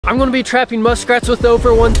I'm gonna be trapping muskrats with over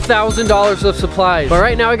 $1,000 of supplies. But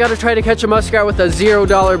right now I gotta try to catch a muskrat with a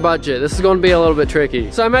 $0 budget. This is gonna be a little bit tricky.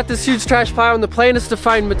 So I'm at this huge trash pile and the plan is to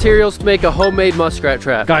find materials to make a homemade muskrat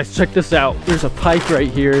trap. Guys, check this out. There's a pipe right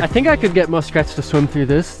here. I think I could get muskrats to swim through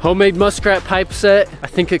this. Homemade muskrat pipe set. I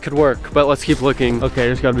think it could work, but let's keep looking. Okay,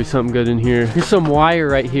 there's gotta be something good in here. Here's some wire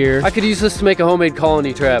right here. I could use this to make a homemade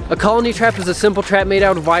colony trap. A colony trap is a simple trap made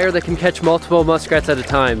out of wire that can catch multiple muskrats at a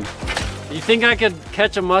time. You think I could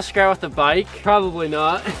catch a muskrat with a bike? Probably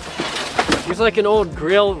not. Here's like an old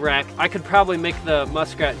grill rack. I could probably make the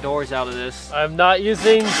muskrat doors out of this. I'm not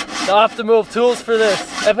using the optimal tools for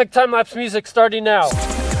this. Epic time-lapse music starting now.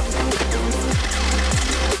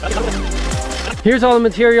 Here's all the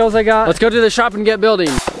materials I got. Let's go to the shop and get building.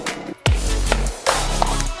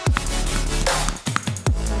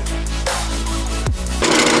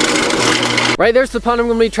 Right there's the pond. I'm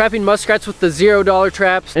gonna be trapping muskrats with the $0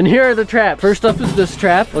 traps. And here are the traps. First up is this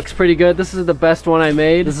trap. Looks pretty good. This is the best one I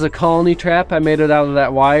made. This is a colony trap. I made it out of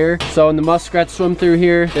that wire. So when the muskrats swim through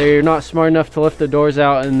here, they're not smart enough to lift the doors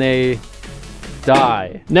out and they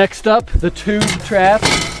die. Next up, the tube trap.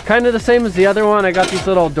 Kind of the same as the other one. I got these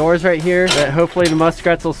little doors right here that hopefully the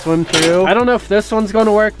muskrats will swim through. I don't know if this one's going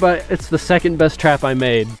to work, but it's the second best trap I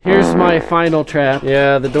made. Here's my final trap.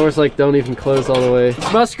 Yeah, the doors like don't even close all the way.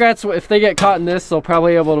 Muskrats, if they get caught in this, they'll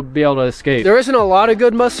probably be able to escape. There isn't a lot of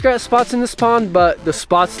good muskrat spots in this pond, but the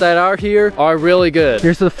spots that are here are really good.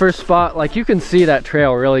 Here's the first spot. Like you can see that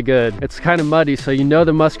trail really good. It's kind of muddy, so you know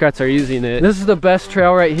the muskrats are using it. This is the best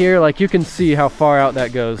trail right here. Like you can see how far out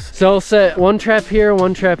that goes. So I'll set one trap here,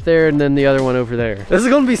 one trap there, and then the other one over there. This is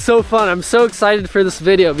gonna be so fun. I'm so excited for this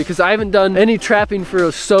video because I haven't done any trapping for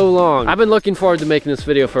so long. I've been looking forward to making this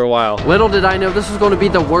video for a while. Little did I know this was going to be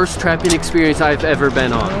the worst trapping experience I've ever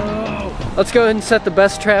been on. Let's go ahead and set the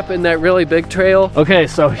best trap in that really big trail. Okay,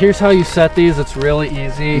 so here's how you set these. It's really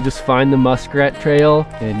easy. You just find the muskrat trail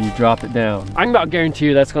and you drop it down. I can about guarantee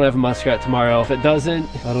you that's gonna have a muskrat tomorrow. If it doesn't,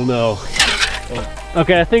 I don't know.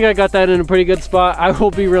 Okay, I think I got that in a pretty good spot. I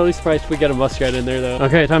will be really surprised if we get a muskrat in there though.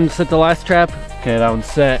 Okay, time to set the last trap. Okay, that one's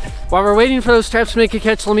set. While we're waiting for those traps to make a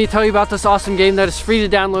catch, let me tell you about this awesome game that is free to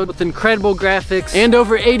download with incredible graphics and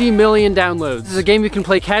over 80 million downloads. This is a game you can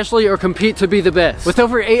play casually or compete to be the best. With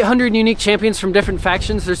over 800 unique champions from different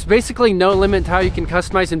factions, there's basically no limit to how you can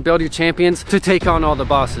customize and build your champions to take on all the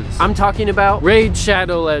bosses. I'm talking about Raid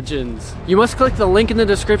Shadow Legends. You must click the link in the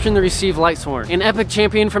description to receive Lightsworn, an epic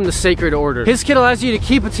champion from the Sacred Order. His kit allows you to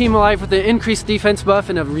keep a team alive with an increased defense buff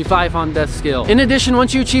and a revive on death skill. In addition,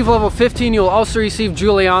 once you achieve level 15, you'll also receive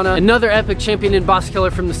Juliana, another epic champion and boss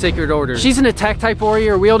killer from the Sacred Order. She's an attack type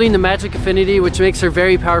warrior wielding the magic affinity, which makes her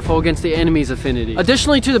very powerful against the enemy's affinity.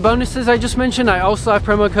 Additionally to the bonuses I just mentioned, I also have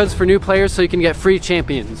promo codes for new players so you can get free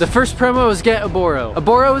champions. The first promo is Getoboro.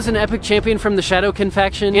 Oboro is an epic champion from the Shadowkin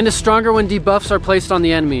faction and is stronger when debuffs are placed on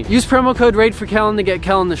the enemy. Use promo code RAID for Kellan to get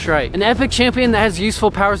Kellan the Shrike, an epic champion that has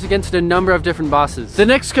useful powers against a number of different bosses. The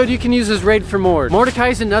next code you can use is RAID for Mordecai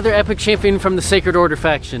is another epic champion from the Sacred Order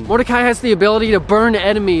faction. Mordecai has the ability to burn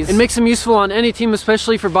enemies and makes him useful on any team,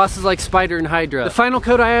 especially for bosses like Spider and Hydra. The final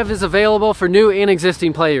code I have is available for new and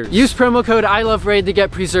existing players. Use promo code Iloveraid to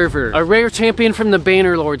get Preserver, a rare champion from the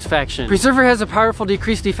Banner Lords faction. Preserver has a powerful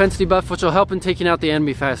decreased defense debuff which will help in taking out the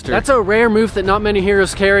enemy faster. That's a rare move that not many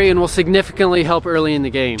heroes carry and will significantly help early in the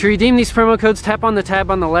game. To redeem these promo codes, tap on the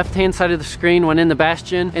tab on the left hand side of the screen when in the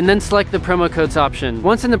Bastion and then select the promo codes option.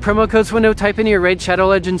 Once in the promo codes window, type in your Raid Shadow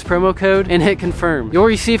Legends promo code and hit confirm. You'll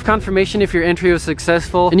receive confirmation if your entry was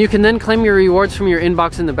successful, and you can then claim your rewards from your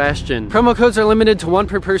inbox in the Bastion. Promo codes are limited to one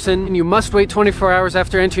per person, and you must wait 24 hours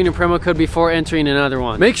after entering a promo code before entering another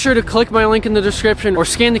one. Make sure to click my link in the description or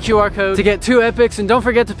scan the QR code to get 2 epics, and don't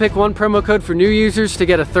forget to pick one promo code for new users to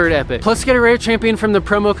get a 3rd epic. Plus get a rare champion from the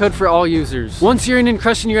promo code for all users. Once you're in and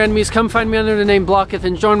crushing your enemies, come find me under the name Blocketh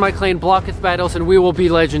and join my clan Blocketh Battles, and we will be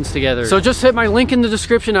legends together. So just hit my link in the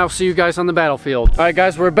description. I'll see you guys on the battlefield. Alright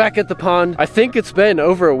guys, we're back at the pond. I think it's been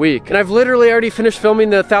over a week, and I've literally already finished filming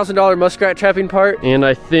the $1,000 muskrat trapping part, and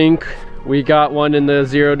I think we got one in the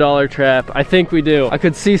 $0 trap. I think we do. I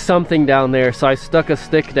could see something down there, so I stuck a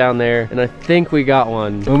stick down there, and I think we got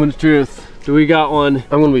one. Moment of truth. Do we got one?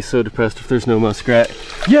 I'm gonna be so depressed if there's no muskrat.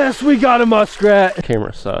 Yes, we got a muskrat!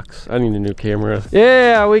 Camera sucks. I need a new camera.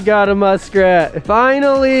 Yeah, we got a muskrat.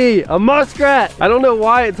 Finally, a muskrat! I don't know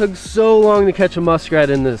why it took so long to catch a muskrat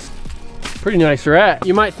in this. Pretty nice rat.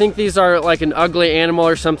 You might think these are like an ugly animal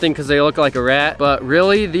or something because they look like a rat, but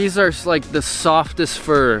really these are like the softest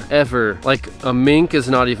fur ever. Like a mink is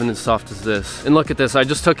not even as soft as this. And look at this, I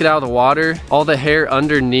just took it out of the water. All the hair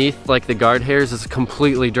underneath, like the guard hairs, is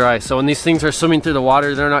completely dry. So when these things are swimming through the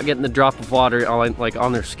water, they're not getting the drop of water on, like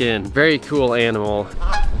on their skin. Very cool animal.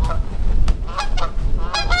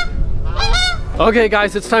 Okay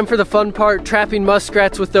guys, it's time for the fun part, trapping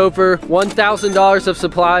muskrats with over $1,000 of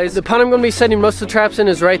supplies. The pond I'm gonna be setting most of the traps in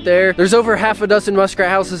is right there. There's over half a dozen muskrat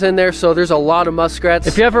houses in there, so there's a lot of muskrats.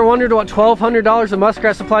 If you ever wondered what $1,200 of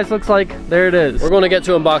muskrat supplies looks like, there it is. We're gonna get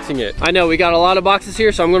to unboxing it. I know we got a lot of boxes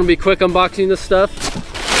here, so I'm gonna be quick unboxing this stuff.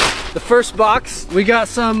 The first box, we got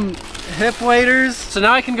some hip waders. So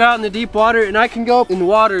now I can go out in the deep water, and I can go in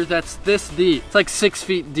water that's this deep. It's like 6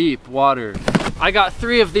 feet deep water. I got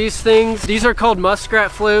 3 of these things. These are called muskrat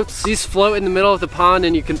floats. These float in the middle of the pond,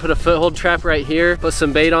 and you can put a foothold trap right here, put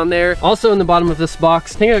some bait on there. Also in the bottom of this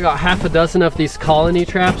box, I think I got half a dozen of these colony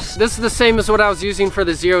traps. This is the same as what I was using for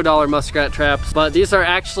the $0 muskrat traps, but these are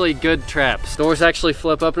actually good traps. Doors actually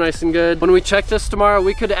flip up nice and good. When we check this tomorrow,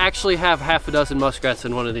 we could actually have half a dozen muskrats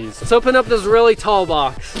in one of these. Let's open up this really tall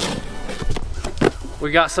box. We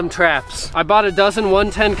got some traps. I bought a dozen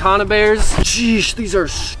 110 conibears. Sheesh, these are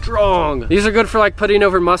strong. These are good for like putting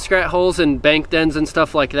over muskrat holes and bank dens and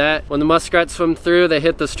stuff like that. When the muskrats swim through, they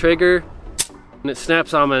hit this trigger and it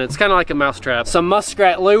snaps on them. It's kind of like a mouse trap. Some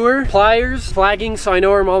muskrat lure, pliers, flagging so I know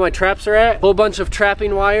where all my traps are at, whole bunch of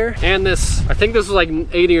trapping wire, and this, I think this was like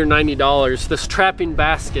 $80 or $90, this trapping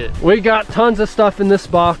basket. We got tons of stuff in this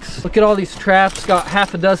box. Look at all these traps. Got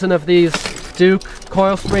half a dozen of these Duke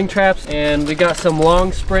coil spring traps, and we got some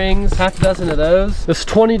long springs, half a dozen of those. This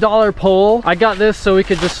 $20 pole, I got this so we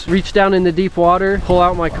could just reach down in the deep water, pull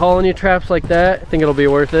out my colony traps like that. I think it'll be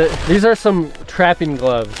worth it. These are some trapping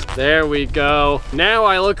gloves. There we go. Now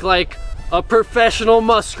I look like a professional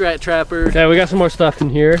muskrat trapper. Okay, we got some more stuff in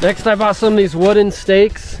here. Next, I bought some of these wooden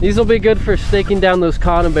stakes. These will be good for staking down those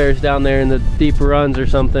conibears down there in the deep runs or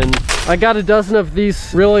something. I got a dozen of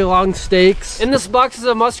these really long stakes. In this box is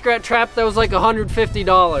a muskrat trap that was like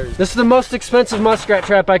 $150. This is the most expensive muskrat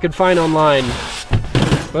trap I could find online.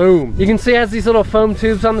 Boom. You can see it has these little foam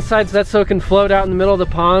tubes on the sides. That's so it can float out in the middle of the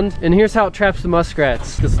pond. And here's how it traps the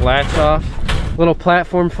muskrats. Just latch off. Little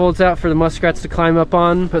platform folds out for the muskrats to climb up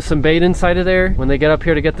on. Put some bait inside of there. When they get up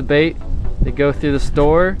here to get the bait, they go through this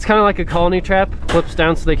door. It's kind of like a colony trap. Flips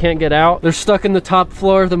down so they can't get out. They're stuck in the top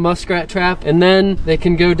floor of the muskrat trap, and then they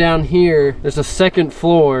can go down here. There's a second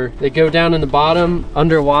floor. They go down in the bottom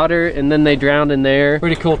underwater, and then they drown in there.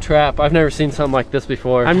 Pretty cool trap. I've never seen something like this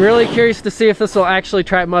before. I'm really curious to see if this will actually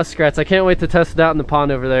trap muskrats. I can't wait to test it out in the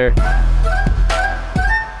pond over there.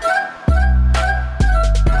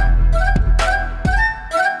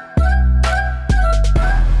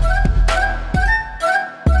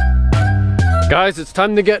 Guys, it's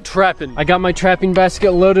time to get trapping. I got my trapping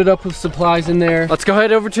basket loaded up with supplies in there. Let's go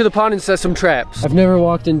head over to the pond and set some traps. I've never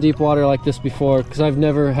walked in deep water like this before because I've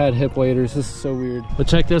never had hip waders. This is so weird. But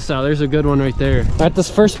check this out. There's a good one right there. At this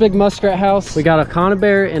first big muskrat house, we got a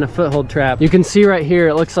conibear and a foothold trap. You can see right here,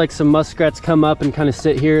 it looks like some muskrats come up and kind of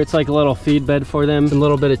sit here. It's like a little feed bed for them. And a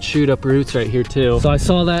little bit of chewed up roots right here too. So I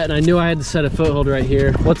saw that and I knew I had to set a foothold right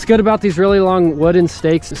here. What's good about these really long wooden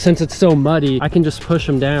stakes, since it's so muddy, I can just push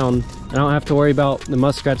them down. I don't have to worry about the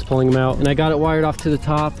muskrats pulling them out. And I got it wired off to the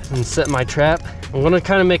top and set my trap. I'm gonna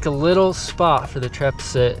kind of make a little spot for the trap to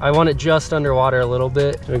sit. I want it just underwater a little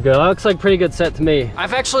bit. There we go. That looks like a pretty good set to me.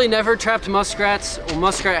 I've actually never trapped muskrats or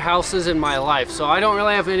muskrat houses in my life, so I don't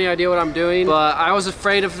really have any idea what I'm doing, but I was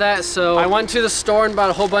afraid of that, so I went to the store and bought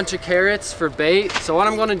a whole bunch of carrots for bait. So what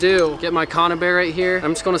I'm gonna do, get my conibear right here.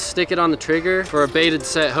 I'm just gonna stick it on the trigger for a baited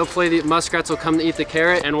set. Hopefully the muskrats will come to eat the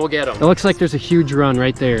carrot and we'll get them. It looks like there's a huge run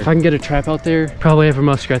right there. If I can get a trap out there, probably have a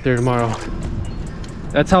muskrat there tomorrow.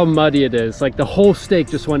 That's how muddy it is. Like the whole stake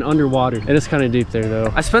just went underwater. It is kind of deep there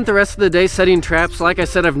though. I spent the rest of the day setting traps. Like I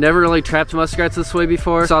said, I've never really trapped muskrats this way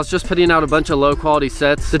before, so I was just putting out a bunch of low quality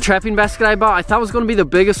sets. The trapping basket I bought, I thought was going to be the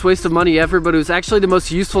biggest waste of money ever, but it was actually the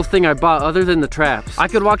most useful thing I bought other than the traps. I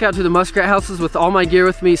could walk out to the muskrat houses with all my gear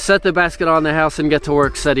with me, set the basket on the house, and get to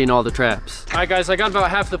work setting all the traps. All right guys, I got about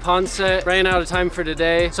half the pond set. Ran out of time for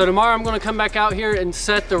today. So tomorrow I'm going to come back out here and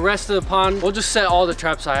set the rest of the pond. We'll just set all the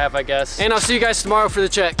traps I have, I guess. And I'll see you guys tomorrow for the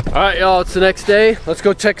check. All right, y'all, it's the next day. Let's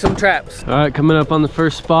go check some traps. All right, coming up on the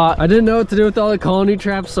first spot. I didn't know what to do with all the colony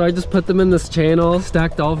traps, so I just put them in this channel,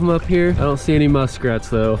 stacked all of them up here. I don't see any muskrats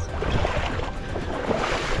though.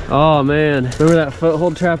 Oh man, remember that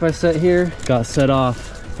foothold trap I set here? Got set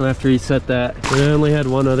off. So I have to reset that. I only had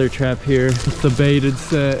one other trap here. It's the baited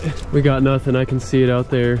set. We got nothing. I can see it out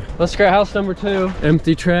there. Muskrat house number 2.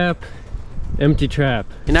 Empty trap. Empty trap.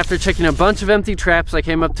 And after checking a bunch of empty traps, I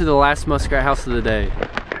came up to the last muskrat house of the day.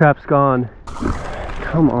 Trap's gone.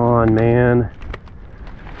 Come on, man.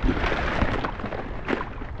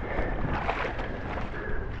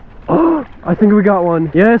 Oh, I think we got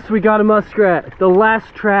one. Yes, we got a muskrat. The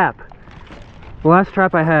last trap. The last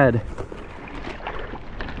trap I had.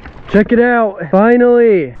 Check it out,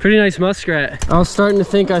 finally. Pretty nice muskrat. I was starting to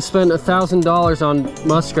think I spent $1,000 on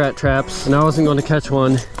muskrat traps and I wasn't going to catch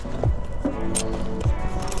one.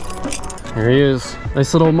 There he is.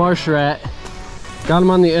 Nice little marsh rat. Got him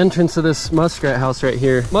on the entrance of this muskrat house right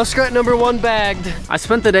here. Muskrat number 1 bagged. I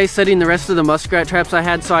spent the day setting the rest of the muskrat traps I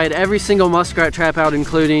had, so I had every single muskrat trap out,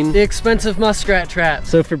 including the expensive muskrat trap.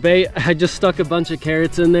 So for bait, I just stuck a bunch of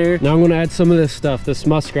carrots in there. Now I'm gonna add some of this stuff, this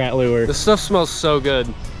muskrat lure. This stuff smells so good.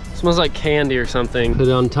 It smells like candy or something. Put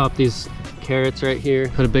it on top of these carrots right here.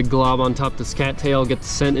 Put a big glob on top of this cattail, get the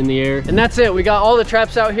scent in the air. And that's it. We got all the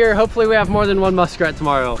traps out here. Hopefully we have more than 1 muskrat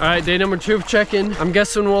tomorrow. All right, day number 2 of checking. I'm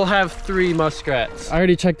guessing we'll have 3 muskrats. I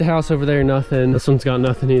already checked the house over there, nothing. This one's got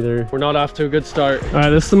nothing either. We're not off to a good start. All right,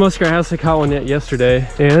 this is the muskrat house. I caught one yesterday.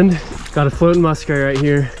 And got a floating muskrat right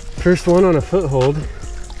here. First one on a foothold.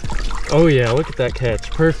 Oh yeah, look at that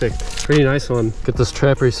catch. Perfect. Pretty nice one. Get this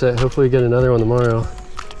trap reset. Hopefully get another one tomorrow.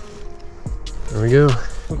 There we go.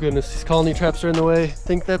 Oh goodness, these colony traps are in the way.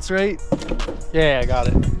 Think that's right? Yeah, I got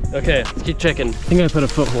it. Okay, let's keep checking. I think I put a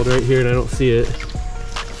foothold right here and I don't see it.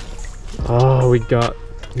 Oh, we got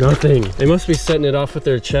nothing. They must be setting it off with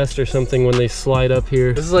their chest or something when they slide up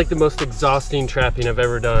here. This is like the most exhausting trapping I've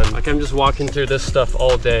ever done. Like I'm just walking through this stuff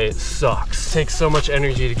all day. It sucks. It takes so much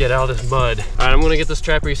energy to get out of this mud. All right, I'm gonna get this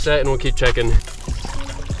trap reset and we'll keep checking.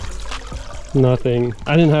 Nothing.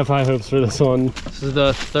 I didn't have high hopes for this one. This is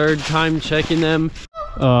the 3rd time checking them.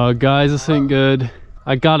 Guys, this ain't good.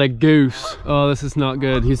 I got a goose. Oh, this is not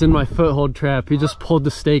good. He's in my foothold trap. He just pulled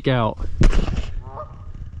the stake out.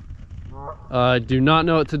 I do not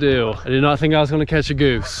know what to do. I did not think I was gonna catch a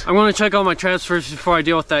goose. I'm gonna check all my traps first before I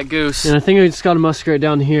deal with that goose. And I think I just got a muskrat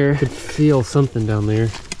down here. I could feel something down there.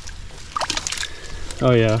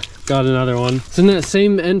 Oh yeah. Got another one. It's in that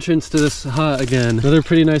same entrance to this hut again. Another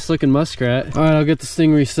pretty nice looking muskrat. All right, I'll get this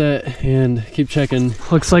thing reset and keep checking.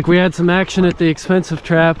 Looks like we had some action at the expensive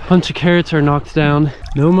trap. Bunch of carrots are knocked down.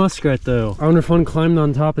 No muskrat though. I wonder if one climbed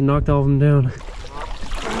on top and knocked all of them down.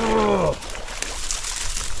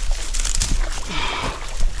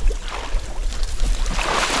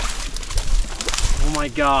 Oh my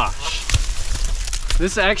gosh.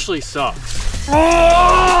 This actually sucks.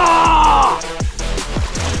 Oh.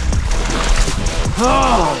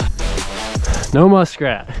 No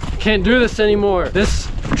muskrat. Can't do this anymore. This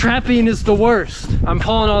trapping is the worst. I'm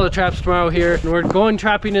pulling all the traps tomorrow here and we're going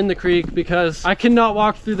trapping in the creek because I cannot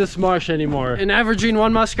walk through this marsh anymore. And averaging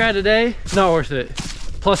 1 muskrat a day, not worth it.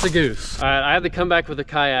 Plus a goose. All right, I have to come back with a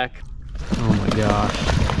kayak. Oh my gosh.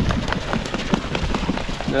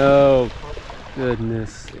 No.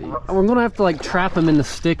 Goodness. We're gonna have to like trap them in the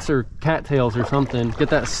sticks or cattails or something. Get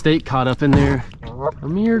that stake caught up in there.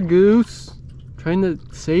 Come here, goose. Trying to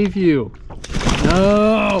save you.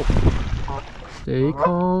 No! Stay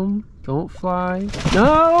calm. Don't fly.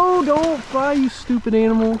 No! Don't fly, you stupid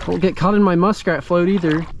animal. Don't get caught in my muskrat float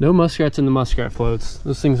either. No muskrats in the muskrat floats.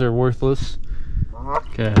 Those things are worthless.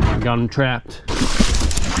 Okay, I got him trapped.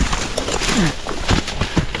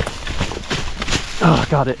 Oh,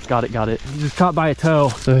 got it, got it, got it. He's just caught by a toe,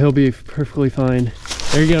 so he'll be perfectly fine.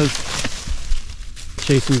 There he goes.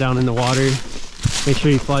 Chase him down in the water. Make sure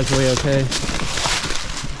he flies away okay.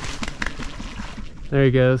 There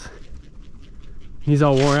he goes. He's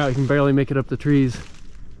all worn out, he can barely make it up the trees.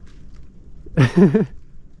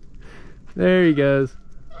 There he goes.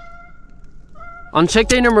 On check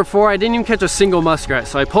day number 4, I didn't even catch a single muskrat,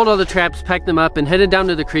 so I pulled all the traps, packed them up, and headed down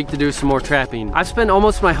to the creek to do some more trapping. I've spent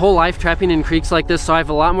almost my whole life trapping in creeks like this, so I have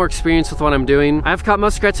a lot more experience with what I'm doing. I've caught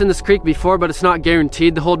muskrats in this creek before, but it's not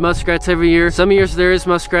guaranteed to hold muskrats every year. Some years there is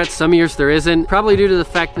muskrats, some years there isn't, probably due to the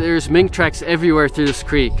fact that there's mink tracks everywhere through this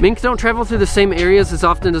creek. Mink don't travel through the same areas as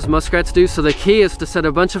often as muskrats do, so the key is to set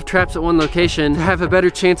a bunch of traps at one location to have a better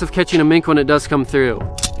chance of catching a mink when it does come through.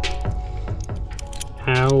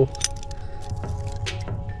 Ow.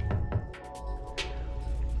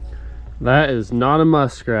 That is not a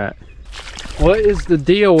muskrat. What is the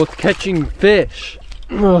deal with catching fish?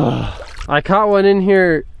 Ugh. I caught one in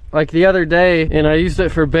here like the other day and I used it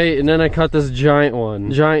for bait, and then I caught this giant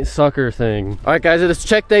one, giant sucker thing. All right guys, it is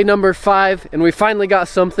check day number 5 and we finally got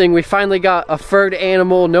something. We finally got a furred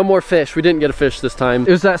animal. No more fish. We didn't get a fish this time.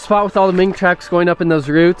 It was that spot with all the mink traps going up in those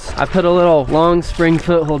roots. I put a little long spring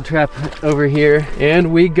foothold trap over here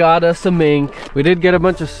and we got us a mink. We did get a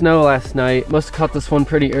bunch of snow last night. Must have caught this one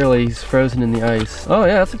pretty early. He's frozen in the ice. Oh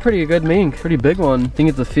yeah, that's a pretty good mink. Pretty big one. I think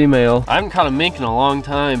it's a female. I haven't caught a mink in a long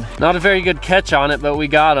time. Not a very good catch on it, but we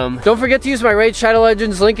got him. Don't forget to use my Raid Shadow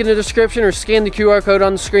Legends link in the description or scan the QR code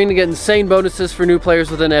on the screen to get insane bonuses for new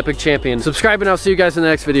players with an epic champion. Subscribe and I'll see you guys in the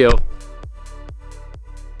next video.